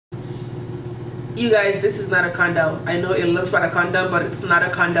You guys, this is not a condom. I know it looks like a condom, but it's not a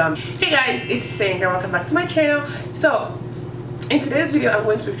condom. Hey guys, it's Sandra. Welcome back to my channel. So in today's video, I'm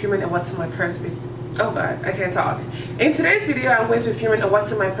going to be filming a what's in my purse video. Oh god, I can't talk. In today's video, I'm going to be filming a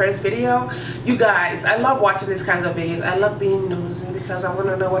what's in my purse video. You guys, I love watching these kinds of videos. I love being nosy because I want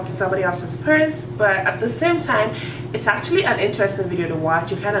to know what's in somebody else's purse, but at the same time, it's actually an interesting video to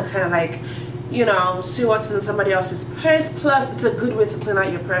watch. You kind of like, you know, see what's in somebody else's purse. Plus, it's a good way to clean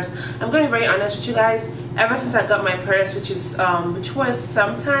out your purse. I'm gonna be very honest with you guys. Ever since I got my purse, which was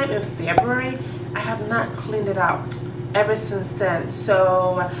sometime in February, I have not cleaned it out ever since then.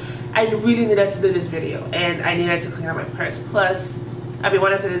 So I really needed to do this video, and I needed to clean out my purse. Plus, I've been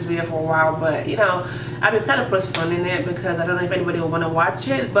wanting to do this video for a while, but you know, I've been kind of postponing it because I don't know if anybody will want to watch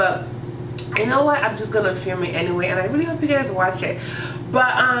it. But you know what? I'm just gonna film it anyway, and I really hope you guys watch it.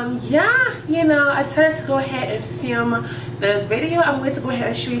 But yeah, you know, I decided to go ahead and film this video. I'm going to go ahead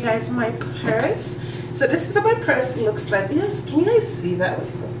and show you guys my purse. So this is what my purse looks like. Yes, can you guys see that?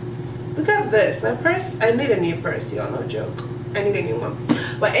 Look at this. My purse, I need a new purse, y'all, no joke. I need a new one.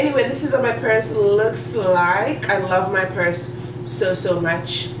 But anyway, this is what my purse looks like. I love my purse so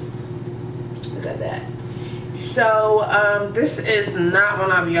much. Look at that. So this is not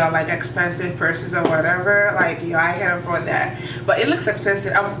one of your like expensive purses or whatever, like yo, I can't afford that, but it looks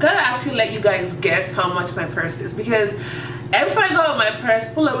expensive. I'm gonna actually let you guys guess how much my purse is, because every time I go with my purse,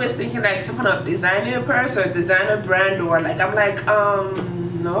 people are always thinking like some kind of designer purse or designer brand, or like I'm like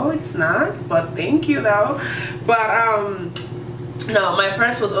no, it's not, but thank you though. But no, my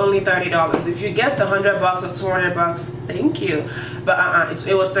purse was only $30. If you guessed $100 or $200, thank you. But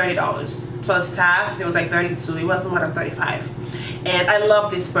it was $30 plus tax. It was like $32. It wasn't more than $35. And I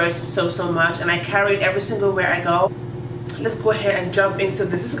love this purse so much, and I carry it every single where I go. Let's go ahead and jump into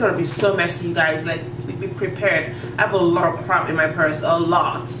this. This is gonna be so messy, you guys. Like, be prepared. I have a lot of crap in my purse. A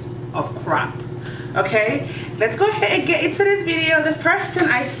lot of crap. Okay, let's go ahead and get into this video. The first thing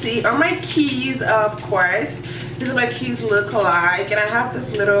I see are my keys, of course. These are my keys look like, and I have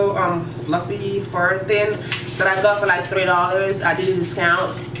this little fluffy fur thing that I got for like $3. I did a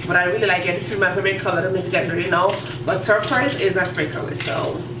discount, but I really like it. This is my favorite color. I don't know if you guys already know, but turquoise is my favorite color.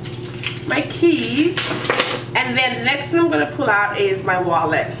 So my keys, and then the next thing I'm gonna pull out is my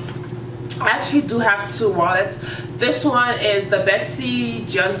wallet. I actually do have two wallets. This one is the Betsy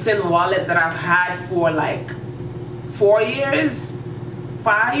Johnson wallet that I've had for like 4 years,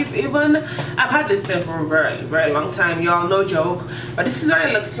 5 even. I've had this thing for a very long time, y'all, no joke. But this is what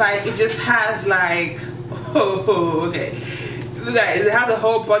it looks like. It just has like, oh, okay, look guys, it has a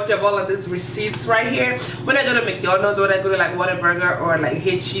whole bunch of all of these receipts right here. When I go to McDonald's, or when I go to like Whataburger or like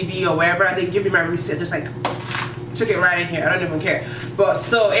HEB or wherever, they give me my receipt, just like took it right in here. I don't even care. But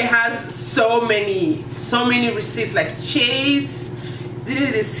so it has so many receipts, like Chase did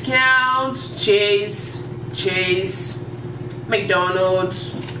a discount, Chase,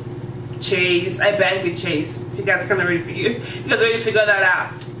 McDonald's, Chase. I bang with Chase. You guys can already figure that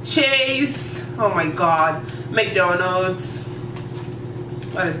out. Chase, oh my god, McDonald's.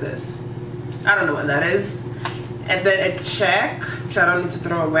 What is this? I don't know what that is. And then a check, which I don't need to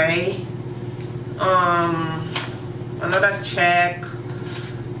throw away. Another check.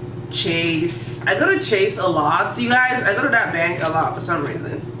 Chase. I go to Chase a lot, you guys. I go to that bank a lot for some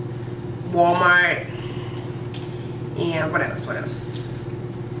reason. Walmart. And what else?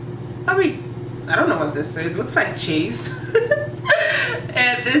 I mean, I don't know what this is. It looks like Chase.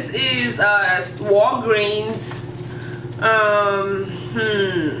 And this is Walgreens.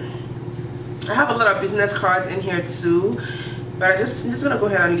 I have a lot of business cards in here too, but I'm just gonna go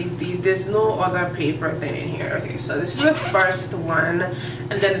ahead and leave these. There's no other paper thing in here. Okay, so this is the first one,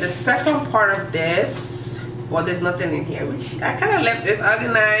 and then the second part of this, well, there's nothing in here, which I kind of left this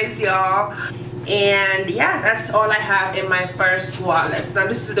organized, y'all. And yeah, that's all I have in my first wallet. Now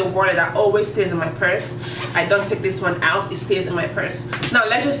this is the wallet that always stays in my purse. I don't take this one out, it stays in my purse. Now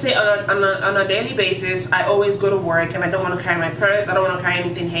let's just say on a daily basis, I always go to work and I don't want to carry my purse, I don't want to carry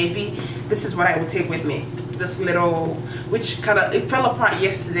anything heavy. This is what I would take with me. This little, which kind of, it fell apart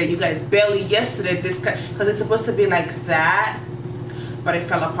yesterday, you guys, barely yesterday, this, because it's supposed to be like that, but it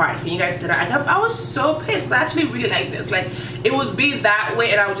fell apart. Can you guys see that? I was so pissed because I actually really like this. Like, it would be that way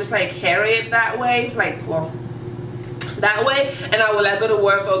and I would just like carry it that way, like, well, that way, and I would like go to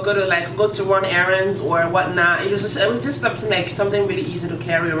work or go to run errands or whatnot. It was just something really easy to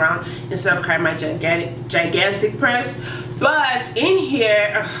carry around instead of carrying my gigantic purse. But in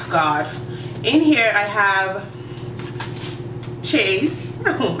here, oh god, in here I have Chase.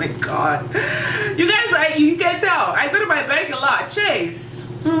 Oh my god, you guys, you can tell I go to my bank a lot. Chase.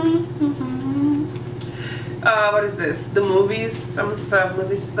 What is this? The movies, some stuff,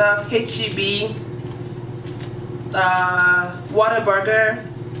 movie stuff. HEB, Whataburger,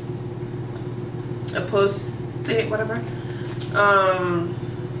 a Post-it, whatever.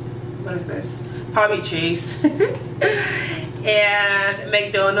 What is this? Probably Chase. And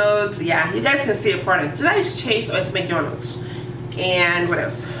McDonald's. Yeah, you guys can see it part of it. So that is Chase or it's McDonald's. And what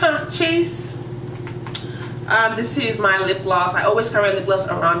else? Chase. This is my lip gloss. I always carry lip gloss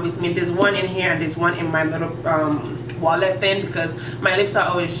around with me. There's one in here and there's one in my little wallet thing because my lips are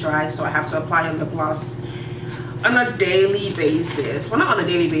always dry, so I have to apply a lip gloss on a daily basis. Well, not on a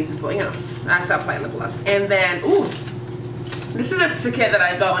daily basis, but you know, I have to apply lip gloss. And then, ooh, this is a ticket that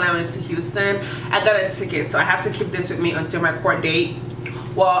I got when I went to Houston. I got a ticket, so I have to keep this with me until my court date.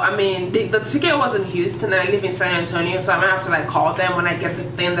 Well, I mean, the ticket was in Houston and I live in San Antonio, so I'm gonna have to like call them when I get the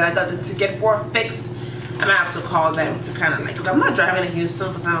thing that I got the ticket for fixed. I'm gonna have to call them to kind of like, because I'm not driving to Houston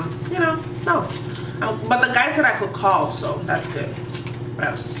because I'm, you know, no. But the guy said I could call, so that's good. What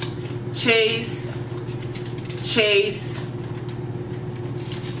else? Chase,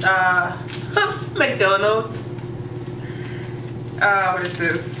 McDonald's. What is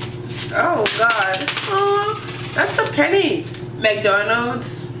this? Oh God, oh, that's a penny.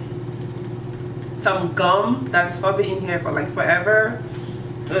 McDonald's. Some gum that's probably in here for like forever.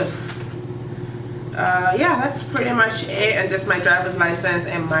 Ugh. Yeah, that's pretty much it. And just my driver's license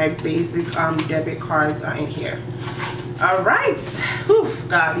and my basic debit cards are in here. All right. Whew,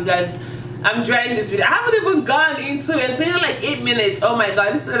 God, you guys, I'm dreading this video. I haven't even gone into it. It's only like 8 minutes. Oh my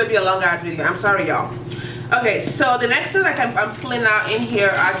God, this is gonna be a long ass video. I'm sorry, y'all. Okay, so the next thing like I'm pulling out in here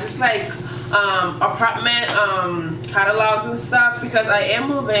are just like apartment catalogs and stuff because I am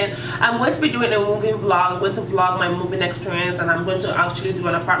moving. I'm going to be doing a moving vlog. I'm going to vlog my moving experience, and I'm going to actually do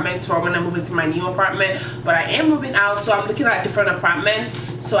an apartment tour when I move into my new apartment. But I am moving out, so I'm looking at different apartments.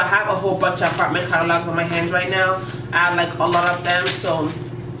 So I have a whole bunch of apartment catalogs on my hands right now. I have like a lot of them, so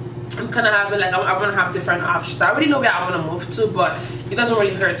I'm kind of having like I want to have different options. I already know where I want to move to, but it doesn't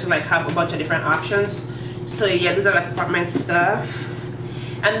really hurt to like have a bunch of different options. So yeah, these are like apartment stuff.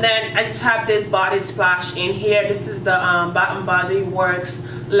 And then I just have this body splash in here. This is the Bath and Body Works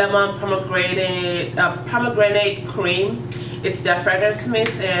lemon pomegranate cream. It's their fragrance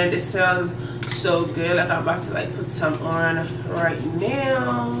mist and it smells so good. Like I'm about to like put some on right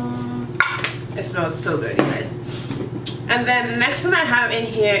now. It smells so good, you guys. And then the next thing I have in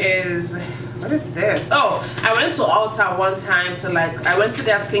here is, what is this? Oh, I went to Ulta one time to like, I went to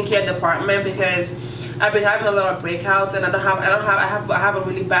their skincare department because I've been having a lot of breakouts and I have a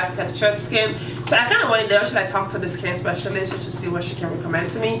really bad textured skin. So I kind of wanted to actually like talk to the skin specialist just to see what she can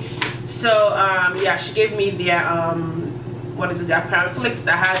recommend to me. So yeah, she gave me their what is it, their pamphlet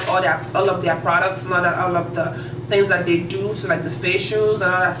that has all of their products and all of the things that they do, so like the facials and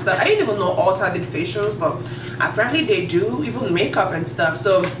all that stuff. I didn't even know Ulta did facials, but apparently they do, even makeup and stuff.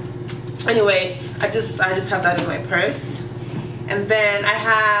 So anyway, I just have that in my purse. And then I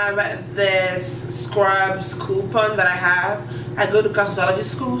have this scrubs coupon that I have. I go to cosmetology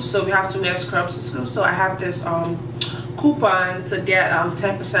school, so we have to wear scrubs to school. So I have this coupon to get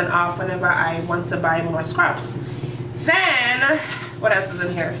 10% off whenever I want to buy more scrubs. Then what else is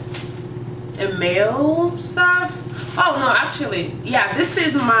in here? Mail stuff. Oh no, actually, yeah, this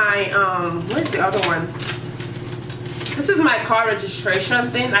is my where's the other one? This is my car registration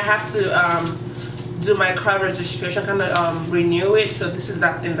thing. I have to do my car registration, kind of renew it. So this is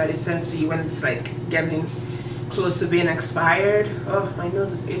that thing that is sent to you when it's like getting close to being expired. Oh, my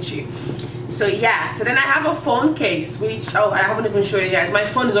nose is itchy. So yeah, so then I have a phone case, which, oh, I haven't even showed you guys. My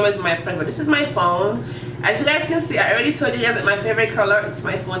phone is always in my purse, but this is my phone. As you guys can see, I already told you guys that my favorite color, it's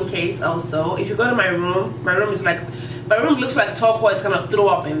my phone case also. If you go to my room is like, my room looks like turquoise, kind of throw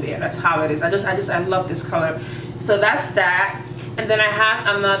up in there. That's how it is. I love this color. So that's that. And then I have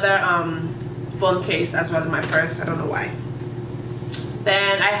another phone case as well in my purse. I don't know why.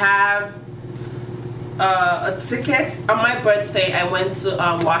 Then I have a ticket. On my birthday, I went to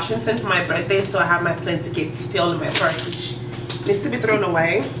Washington for my birthday, so I have my plane ticket still in my purse, which needs to be thrown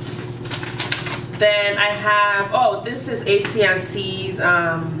away. Then I have, oh, this is AT&T's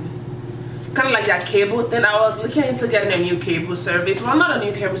kind of like that cable thing. I was looking into getting a new cable service. Well, not a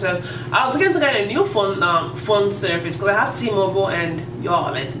new cable service. I was looking into getting a new phone service because I have T-Mobile, and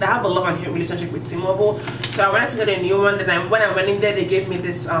y'all, like, they have a love and hate relationship with T-Mobile. So I wanted to get a new one. Then when I went in there, they gave me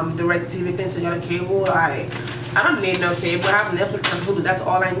this DirecTV thing to get a cable. I don't need no cable. I have Netflix and Hulu. That's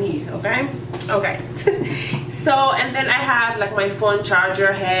all I need. Okay. So, and then I have like my phone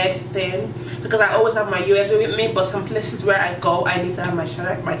charger head thing because I always have my USB with me, but some places where I go I need to have my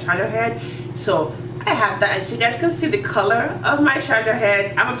charger head. So I have that, and you guys can see the color of my charger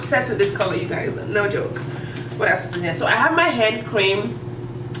head. I'm obsessed with this color, you guys, no joke. What else is in here? So I have my hand cream.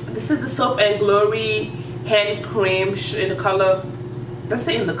 This is the Soap and Glory hand cream in the color. Let's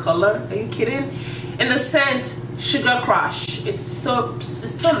say in the color. Are you kidding? In the scent Sugar Crush. It's so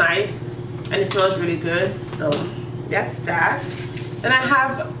nice and it smells really good. So that's that. Then I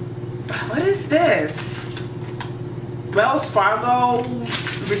have, what is this? Wells Fargo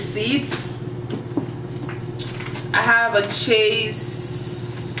receipts. I have a Chase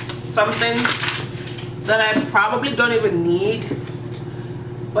something that I probably don't even need.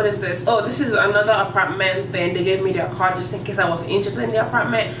 What is this? Oh, this is another apartment thing. They gave me their card just in case I was interested in the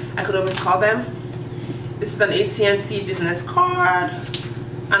apartment. I could always call them. This is an AT&T business card.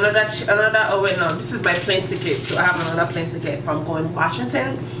 Another, oh wait, no, this is my plane ticket. So I have another plane ticket from going to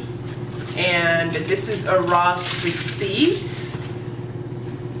Washington. And this is a Ross receipt.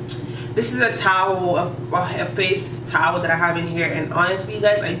 This is a towel, a face towel that I have in here. And honestly, you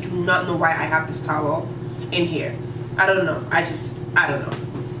guys, I do not know why I have this towel in here. I don't know. I don't know.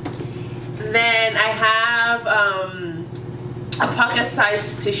 Then I have a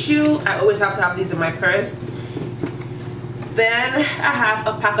pocket-sized tissue. I always have to have these in my purse. Then I have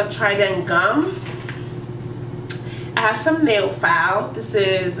a pack of Trident gum. I have some nail file. This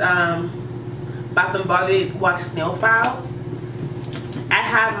is Bath and Body wax nail file. I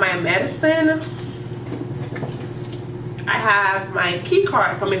have my medicine. I have my key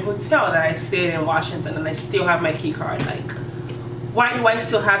card from a hotel that I stayed in Washington, and I still have my key card. Like, why do I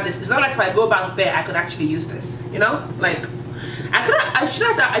still have this? It's not like if I go back there I could actually use this, you know? Like, I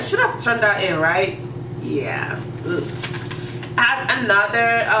should have turned that in, right? Yeah. Ugh. I have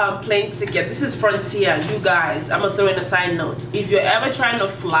another plane ticket. This is Frontier. You guys, I'm gonna throw in a side note. If you're ever trying to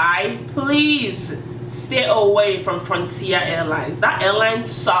fly, please stay away from Frontier Airlines. That airline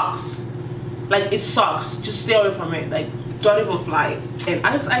sucks. Like, it sucks. Just stay away from it. Like, don't even fly. And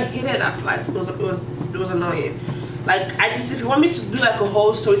I hated that flight. It was annoying. Like, if you want me to do like a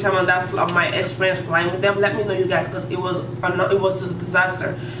whole story time on that, of my experience flying with them, let me know, you guys, because it was a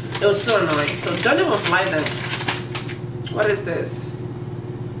disaster. It was so annoying. So don't even fly them. What is this?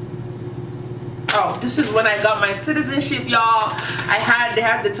 Oh, this is when I got my citizenship, y'all.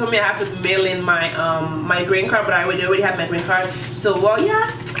 They told me I had to mail in my my green card, but I already had my green card. So, well,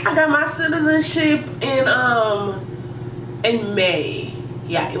 yeah, I got my citizenship in May.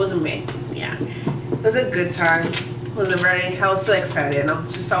 Yeah, it was in May. Yeah, it was a good time. I was so excited. I'm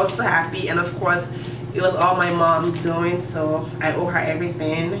just so happy, and of course, it was all my mom's doing, so I owe her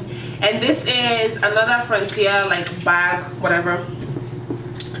everything. And this is another Frontier like bag, whatever.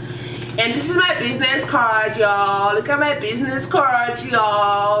 And this is my business card, y'all. Look at my business card,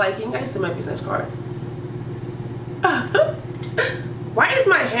 y'all. Like, can you guys see my business card? Why is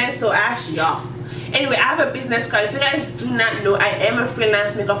my hand so ashy, y'all? Anyway, I have a business card. If you guys do not know, I am a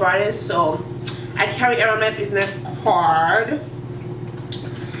freelance makeup artist, so I carry around my business card.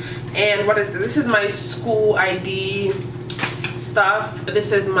 And what is this? This is my school ID stuff.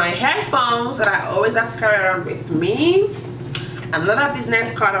 This is my headphones that I always have to carry around with me. Another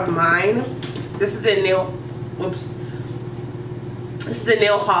business card of mine. This is a nail, oops. This is a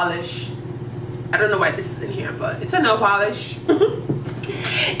nail polish. I don't know why this is in here, but it's a nail polish.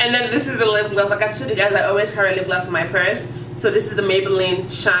 And then this is the lip gloss. Like I told you guys, I always carry lip gloss in my purse. So this is the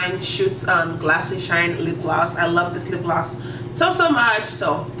Maybelline Shine Shoot Glassy Shine lip gloss. I love this lip gloss so much.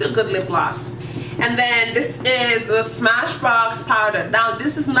 So it's a good lip gloss. And then this is the Smashbox powder. Now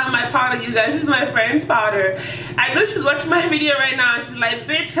this is not my powder, you guys. This is my friend's powder. I know she's watching my video right now. She's like,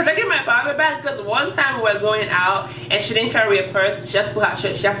 bitch, can I get my powder back? Because one time we were going out and she didn't carry a purse. She had to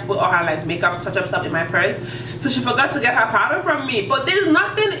put all her like makeup, touch-up stuff in my purse. So she forgot to get her powder from me. But there's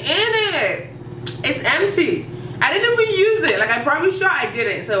nothing in it. It's empty. I didn't even use it. Like, I'm probably sure I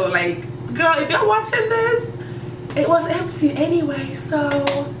didn't. So like, girl, if you're watching this, it was empty anyway. So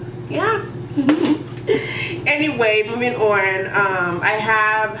yeah. Anyway, moving on. I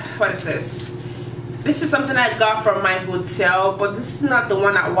have, what is this? This is something I got from my hotel, but this is not the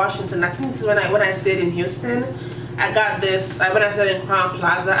one at Washington. I think this is when I stayed in Houston. I got this when I stayed in Crown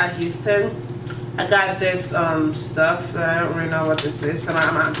Plaza at Houston. I got this stuff that I don't really know what this is, so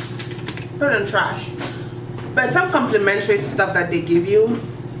I'm just put it in trash. But some complimentary stuff that they give you.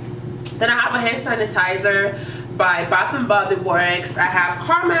 Then I have a hand sanitizer by Bath and Body Works. I have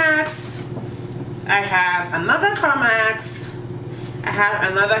Carmax. I have another Carmax. I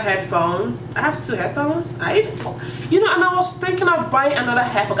have another headphone. I have two headphones. You know, and I was thinking of buying another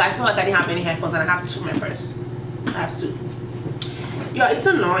headphone. I feel like I didn't have any headphones, and I have two in my purse. I have two. Yo, it's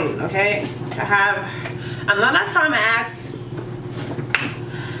annoying, okay? I have another Carmax.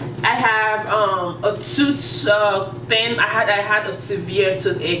 I have a tooth thing. I had a severe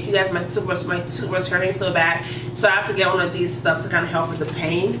toothache. You guys, my tooth was hurting so bad, so I had to get one of these stuff to kind of help with the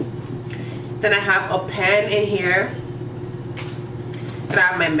pain. Then I have a pen in here. Then I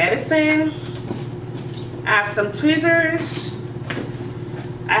have my medicine. I have some tweezers.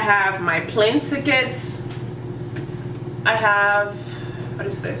 I have my plane tickets. I have, what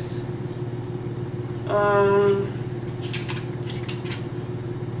is this?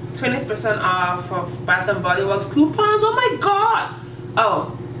 20% off of Bath and Body Works coupons. Oh my god.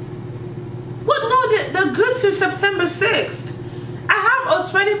 Oh, what? No, they're good to September 6th. I have a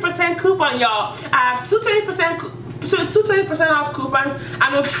 20% coupon, y'all. I have two 20% off coupons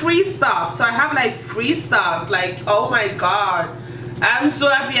and a free stuff. So I have like free stuff. Like, oh my god, I'm so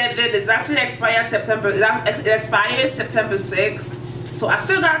happy I did this. It actually expired it expires September 6th, so I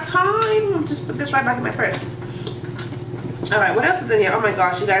still got time. Just put this right back in my purse. All right, what else is in here? Oh my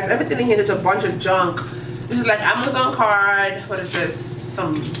gosh, you guys, everything in here is a bunch of junk. This is like Amazon card. What is this?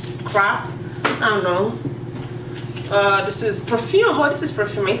 Some crap. I don't know. This is perfume. Oh, this is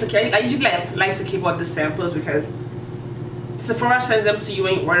perfume. It's okay. I usually like to keep all the samples because Sephora sends them to you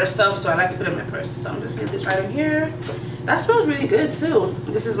when you order stuff, so I like to put it in my purse. So I'm just gonna leave this right in here. That smells really good too.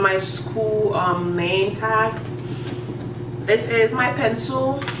 This is my school name tag. This is my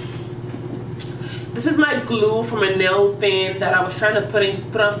pencil. This is my glue from a nail thing that I was trying to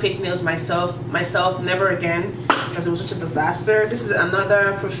put on fake nails myself. Never again, because it was such a disaster. This is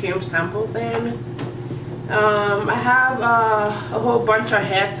another perfume sample thing. I have a whole bunch of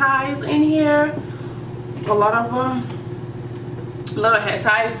hair ties in here. A lot of them. A lot of hair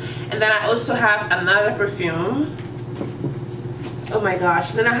ties. And then I also have another perfume. Oh my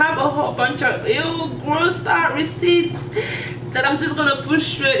gosh. Then I have a whole bunch of gross out receipts that I'm just gonna push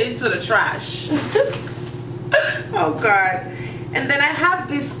straight into the trash. Oh god. And then I have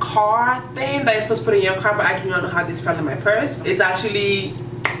this car thing that you're supposed to put in your car, but I do not know how this fell in my purse. It's actually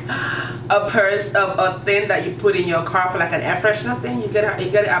a purse of a thing that you put in your car for like an air freshener thing. You get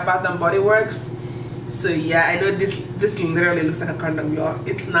it at Bath and Body Works. So yeah, I know this literally looks like a condom, y'all.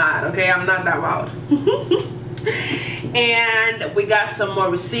 It's not, okay? I'm not that wild. And we got some more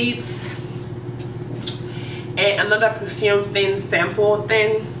receipts and another perfume thing, sample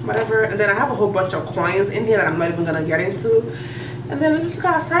thing, whatever. And then I have a whole bunch of coins in here that I'm not even gonna get into. And then let's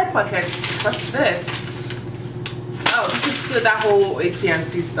got a side pockets. What's this? Oh, this is still that whole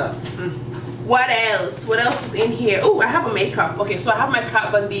AT&T stuff. What else? What else is in here? Oh, I have a makeup. Okay, so I have my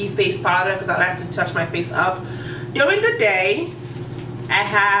Kat Von D face powder because I like to touch my face up during the day. I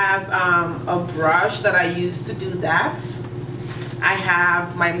have a brush that I use to do that. I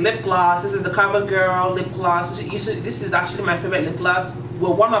have my lip gloss. This is the CoverGirl lip gloss. This is actually my favorite lip gloss.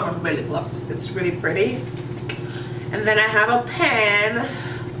 Well, one of my favorite lip glosses. It's really pretty. And then I have a pen.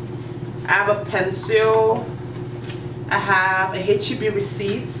 I have a pencil. I have a HEB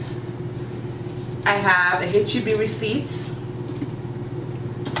receipts. I have a HEB receipts.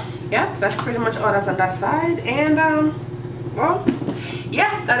 Yeah, that's pretty much all that's on that side. And well,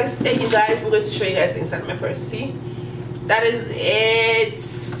 yeah, that is it, you guys. I'm going to show you guys the inside of my purse. See, that is it.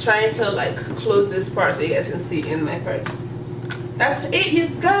 Trying to like close this part so you guys can see in my purse. That's it, you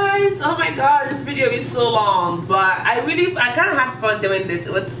guys. Oh my god, this video is so long, but I kind of had fun doing this.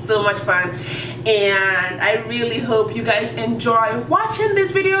 It was so much fun, and I really hope you guys enjoy watching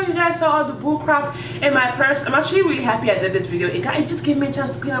this video. You guys saw all the bull crap in my purse. I'm actually really happy I did this video. It just gave me a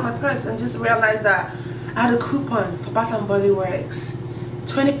chance to clean out my purse and just realize that I had a coupon for Bath and Body Works,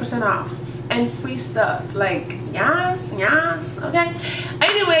 20% off and free stuff. Like, yes, okay.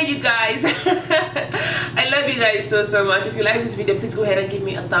 Anyway, you guys, I love you guys so much. If you like this video, please go ahead and give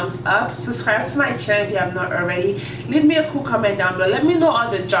me a thumbs up. Subscribe to my channel if you have not already. Leave me a cool comment down below. Let me know all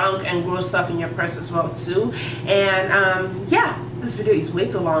the junk and gross stuff in your purse as well too. And yeah, this video is way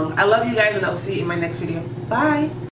too long. I love you guys, and I'll see you in my next video. Bye.